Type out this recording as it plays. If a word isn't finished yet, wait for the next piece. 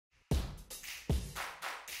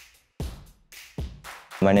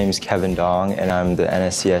My name is Kevin Dong, and I'm the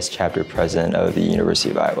NSCS chapter president of the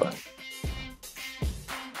University of Iowa.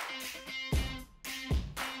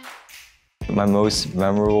 My most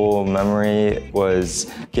memorable memory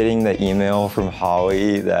was getting the email from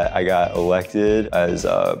Holly that I got elected as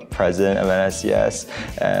president of NSCS,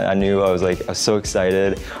 and I was so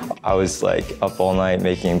excited. I was up all night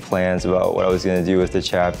making plans about what I was going to do with the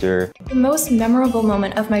chapter. The most memorable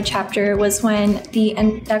moment of my chapter was when the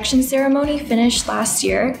induction ceremony finished last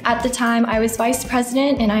year. At the time, I was vice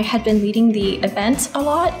president and I had been leading the event a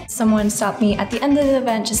lot. Someone stopped me at the end of the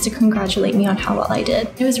event just to congratulate me on how well I did.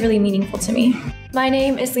 It was really meaningful to me. My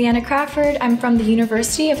name is Leanna Crawford. I'm from the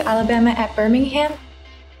University of Alabama at Birmingham.